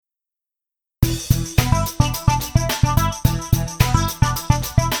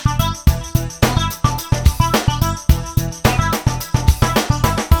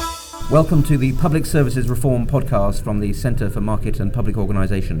Welcome to the Public Services Reform podcast from the Centre for Market and Public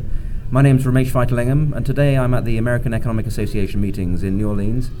Organisation. My name is Ramesh Vaitalingam, and today I'm at the American Economic Association meetings in New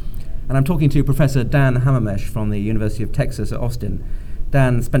Orleans, and I'm talking to Professor Dan Hamermesh from the University of Texas at Austin.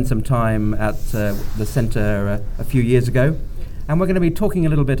 Dan spent some time at the centre a few years ago, and we're going to be talking a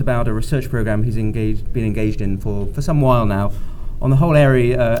little bit about a research program he's been engaged in for some while now on the whole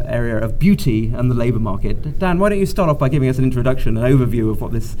area of beauty and the labour market. Dan, why don't you start off by giving us an introduction, an overview of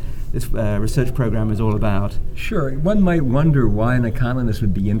what this research program is all about? Sure. One might wonder why an economist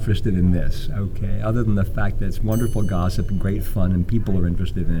would be interested in this, okay, other than the fact that it's wonderful gossip and great fun and people are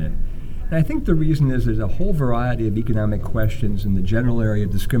interested in it. And I think the reason is there's a whole variety of economic questions in the general area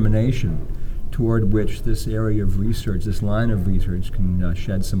of discrimination toward which this area of research, this line of research, can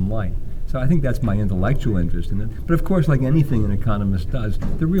shed some light. So I think that's my intellectual interest in it. But of course, like anything an economist does,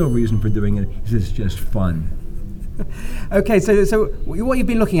 the real reason for doing it is it's just fun. Okay, so what you've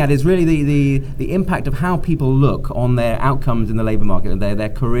been looking at is really the impact of how people look on their outcomes in the labour market, their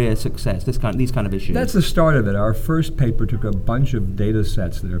career success, these kind of issues. That's the start of it. Our first paper took a bunch of data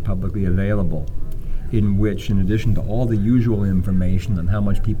sets that are publicly available, in which, in addition to all the usual information on how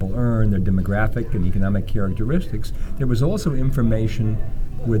much people earn, their demographic and economic characteristics, there was also information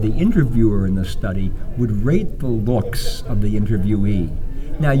where the interviewer in the study would rate the looks of the interviewee.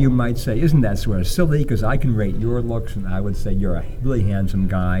 Now you might say, isn't that sort of silly, because I can rate your looks and I would say you're a really handsome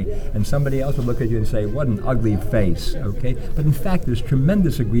guy, and somebody else would look at you and say, what an ugly face, okay? But in fact, there's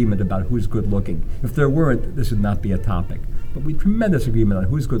tremendous agreement about who's good looking. If there weren't, this would not be a topic. But we have tremendous agreement on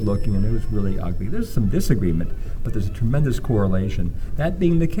who's good looking and who's really ugly. There's some disagreement, but there's a tremendous correlation. That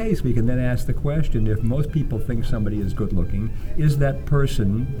being the case, we can then ask the question, if most people think somebody is good looking, is that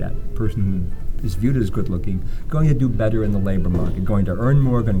person who is viewed as good looking, going to do better in the labor market, going to earn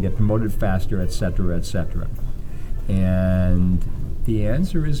more, going to get promoted faster, et cetera, et cetera? And the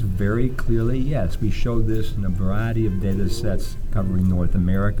answer is very clearly yes. We showed this in a variety of data sets covering North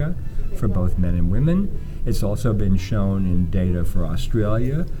America for both men and women. It's also been shown in data for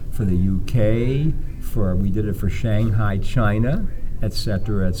Australia, for the UK, we did it for Shanghai, China, et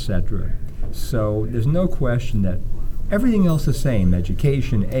cetera, et cetera. So there's no question that everything else the same,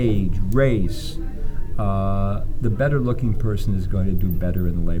 education, age, race, the better looking person is going to do better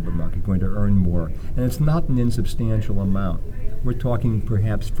in the labor market, going to earn more. And it's not an insubstantial amount. We're talking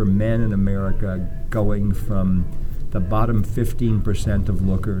perhaps for men in America going from the bottom 15% of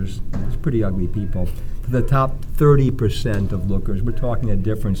lookers, it's pretty ugly people, to the top 30% of lookers. We're talking a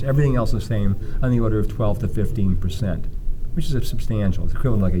difference, everything else the same, on the order of 12 to 15%, which is substantial. It's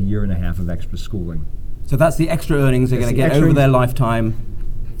equivalent to like a year and a half of extra schooling. So that's the extra earnings they're going to get over their lifetime.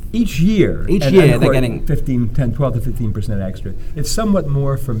 Each year they're getting 12 to 15% extra. It's somewhat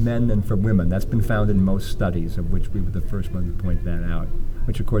more for men than for women. That's been found in most studies, of which we were the first one to point that out.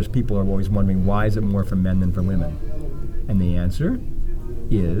 Which, of course, people are always wondering, why is it more for men than for women? And the answer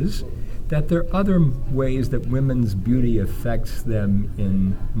is that there are other ways that women's beauty affects them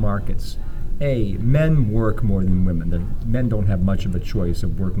in markets. Men work more than women. Men don't have much of a choice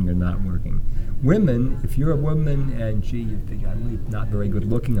of working or not working. Women, if you're a woman and you think I'm really not very good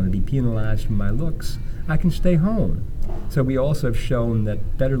looking, I'm going to be penalized for my looks, I can stay home. So we also have shown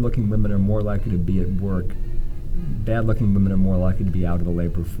that better looking women are more likely to be at work. Bad looking women are more likely to be out of the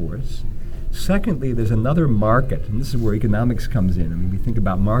labor force. Secondly, there's another market, and this is where economics comes in. I mean, we think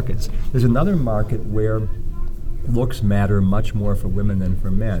about markets. There's another market where looks matter much more for women than for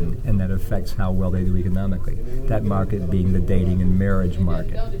men, and that affects how well they do economically. That market being the dating and marriage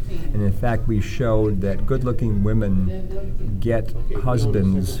market. And in fact, we showed that good-looking women get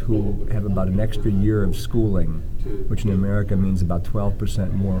husbands who have about an extra year of schooling, which in America means about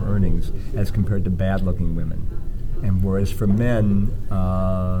 12% more earnings as compared to bad-looking women. And whereas for men,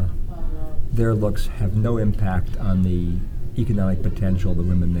 their looks have no impact on the economic potential of the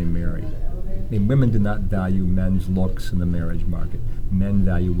women they marry. I mean, women do not value men's looks in the marriage market. Men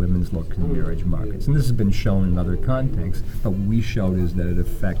value women's looks in marriage markets. And this has been shown in other contexts, but what we showed is that it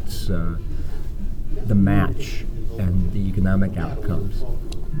affects the match and the economic outcomes.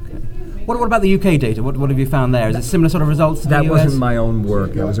 Okay. What about the UK data? What have you found there? Is it similar sort of results to the US? That wasn't my own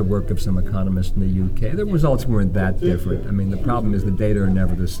work. That was a work of some economists in the UK. The results weren't that different. I mean, the problem is the data are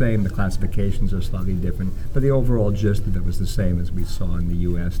never the same. The classifications are slightly different. But the overall gist of it was the same as we saw in the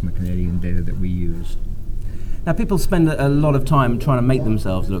US and the Canadian data that we used. Now, people spend a lot of time trying to make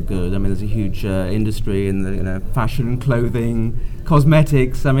themselves look good. I mean, there's a huge industry in the fashion, clothing,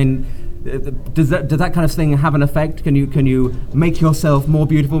 cosmetics. I mean, does that kind of thing have an effect? Can you make yourself more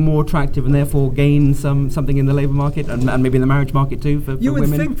beautiful, more attractive, and therefore gain something in the labour market and maybe in the marriage market too for women? You would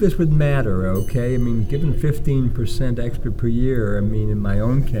think this would matter, okay? I mean, given 15% extra per year, I mean, in my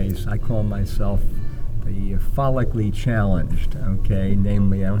own case, I call myself the follically challenged, okay?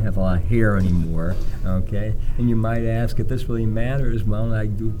 Namely, I don't have a lot of hair anymore, okay? And you might ask if this really matters. Well, I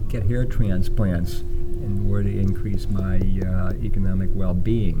do get hair transplants in order to increase my economic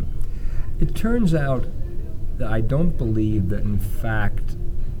well-being. It turns out that I don't believe that, in fact,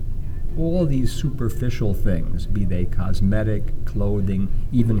 all these superficial things, be they cosmetic, clothing,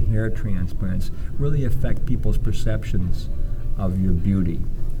 even hair transplants, really affect people's perceptions of your beauty,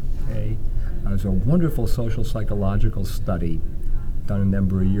 okay? There's a wonderful social psychological study done a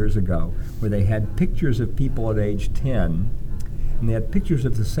number of years ago where they had pictures of people at age 10 and they had pictures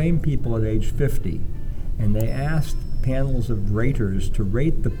of the same people at age 50, and they asked panels of raters to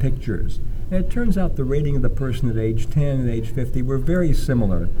rate the pictures. And it turns out the rating of the person at age 10 and age 50 were very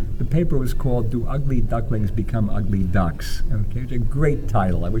similar. The paper was called "Do Ugly Ducklings Become Ugly Ducks?" Okay, it's a great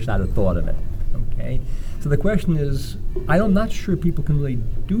title. I wish I'd have thought of it. Okay, so the question is, I'm not sure people can really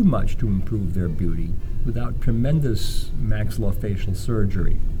do much to improve their beauty without tremendous maxillofacial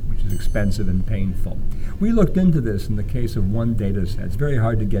surgery, which is expensive and painful. We looked into this in the case of one data set. It's very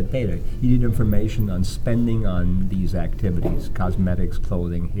hard to get data. You need information on spending on these activities, cosmetics,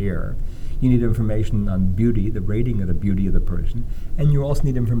 clothing, hair. You need information on beauty, the rating of the beauty of the person, and you also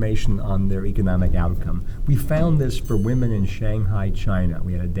need information on their economic outcome. We found this for women in Shanghai, China.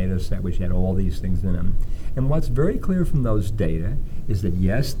 We had a data set which had all these things in them. And what's very clear from those data is that,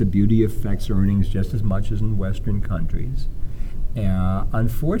 yes, the beauty affects earnings just as much as in Western countries.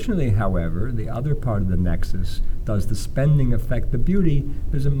 Unfortunately, however, the other part of the nexus, does the spending affect the beauty?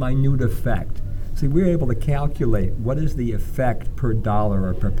 There's a minute effect. See, we're able to calculate what is the effect per dollar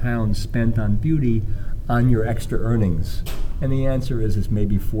or per pound spent on beauty on your extra earnings. And the answer is it's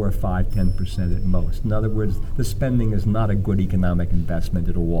maybe 4, 5, 10% at most. In other words, the spending is not a good economic investment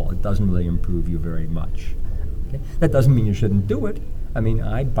at all. It doesn't really improve you very much. Okay? That doesn't mean you shouldn't do it. I mean,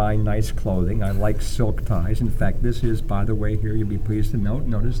 I buy nice clothing. I like silk ties. In fact, this is, by the way, here you'll be pleased to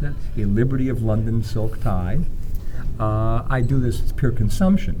notice that, a Liberty of London silk tie. I do this as pure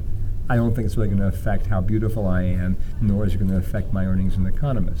consumption. I don't think it's really going to affect how beautiful I am, nor is it going to affect my earnings as an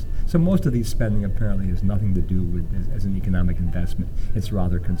economist. So most of these spending apparently has nothing to do with as an economic investment. It's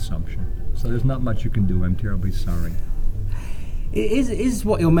rather consumption. So there's not much you can do. I'm terribly sorry. Is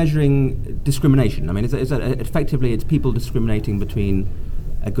what you're measuring discrimination? I mean, is that effectively it's people discriminating between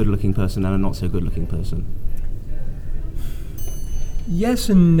a good-looking person and a not-so-good-looking person? Yes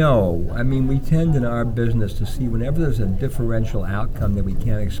and no. I mean, we tend in our business to see whenever there's a differential outcome that we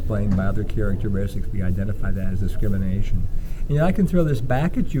can't explain by other characteristics, we identify that as discrimination. And I can throw this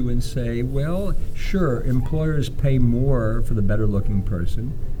back at you and say, well, sure, employers pay more for the better-looking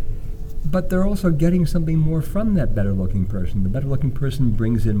person, but they're also getting something more from that better-looking person. The better-looking person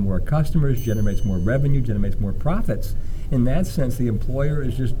brings in more customers, generates more revenue, generates more profits. In that sense, the employer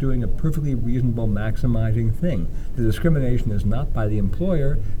is just doing a perfectly reasonable maximizing thing. The discrimination is not by the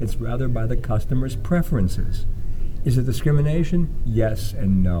employer, it's rather by the customer's preferences. Is it discrimination? Yes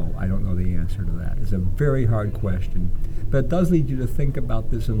and no. I don't know the answer to that. It's a very hard question. But it does lead you to think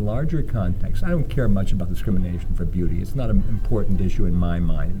about this in larger context. I don't care much about discrimination for beauty. It's not an important issue in my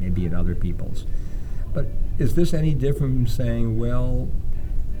mind. It may be in other people's. But is this any different from saying, well,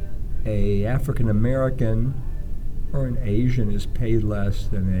 a African American or an Asian is paid less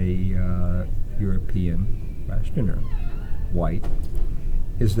than a European, Westerner, white?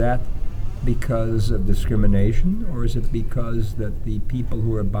 Is that because of discrimination, or is it because that the people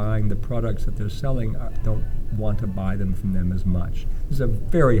who are buying the products that they're selling don't want to buy them from them as much? This is a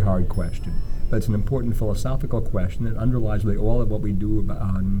very hard question, but it's an important philosophical question that underlies really all of what we do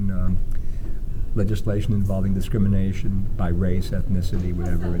on legislation involving discrimination by race, ethnicity,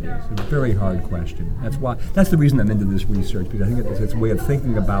 whatever it is. It's a very hard question. That's the reason I'm into this research, because I think it's a way of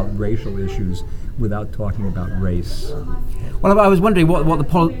thinking about racial issues without talking about race. Well, I was wondering what the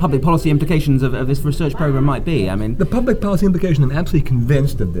public policy implications of this research program might be. I mean, the public policy implication, I'm absolutely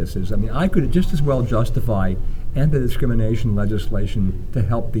convinced of this, is, I could just as well justify anti-discrimination legislation to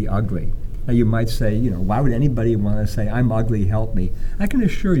help the ugly. Now you might say, why would anybody want to say, I'm ugly, help me? I can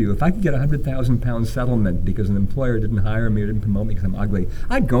assure you, if I could get a £100,000 settlement because an employer didn't hire me or didn't promote me because I'm ugly,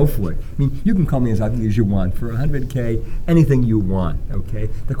 I'd go for it. You can call me as ugly as you want. For $100K, anything you want,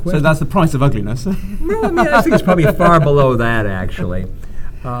 okay? So that's the price of ugliness? No, I think it's probably far below that, actually.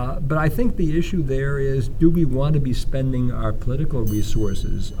 But I think the issue there is, do we want to be spending our political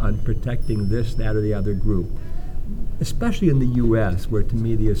resources on protecting this, that, or the other group? especially in the U.S., where to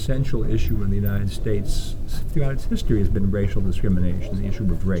me the essential issue in the United States throughout its history has been racial discrimination, the issue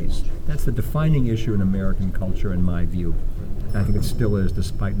of race. That's the defining issue in American culture, in my view. And I think it still is,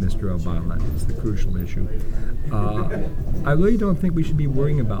 despite Mr. Obama. It's the crucial issue. I really don't think we should be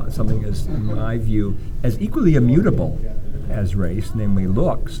worrying about something as, in my view, as equally immutable as race, namely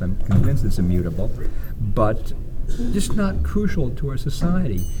looks. I'm convinced it's immutable, but just not crucial to our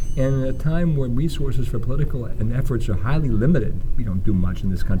society. And in a time when resources for political and efforts are highly limited, we don't do much in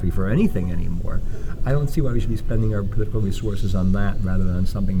this country for anything anymore, I don't see why we should be spending our political resources on that rather than on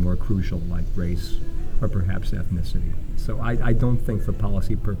something more crucial like race or perhaps ethnicity. So I don't think for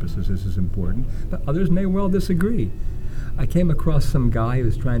policy purposes this is important, but others may well disagree. I came across some guy who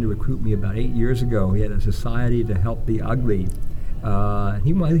was trying to recruit me about 8 years ago. He had a society to help the ugly.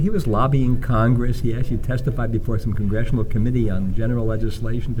 He was lobbying Congress. He actually testified before some congressional committee on general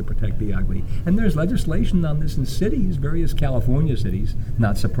legislation to protect the ugly. And there's legislation on this in cities, various California cities.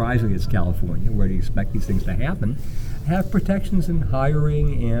 Not surprisingly, it's California, where do you expect these things to happen? Have protections in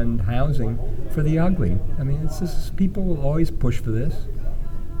hiring and housing for the ugly. I mean, it's just, people will always push for this.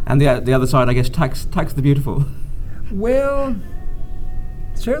 And the other side, I guess, tax the beautiful. Well,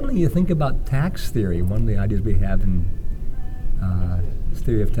 certainly you think about tax theory. One of the ideas we have in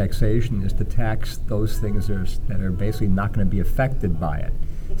theory of taxation is to tax those things that are basically not going to be affected by it.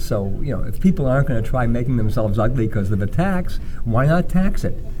 So, if people aren't going to try making themselves ugly because of a tax, why not tax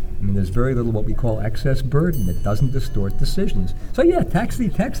it? I mean, there's very little what we call excess burden. It doesn't distort decisions. So yeah, tax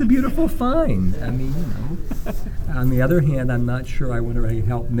the beautiful, fine. I mean, On the other hand, I'm not sure I want to really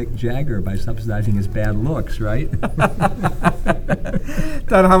help Mick Jagger by subsidizing his bad looks, right? Dan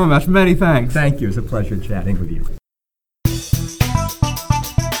Hamermesh, many thanks. Thank you. It's a pleasure chatting with you.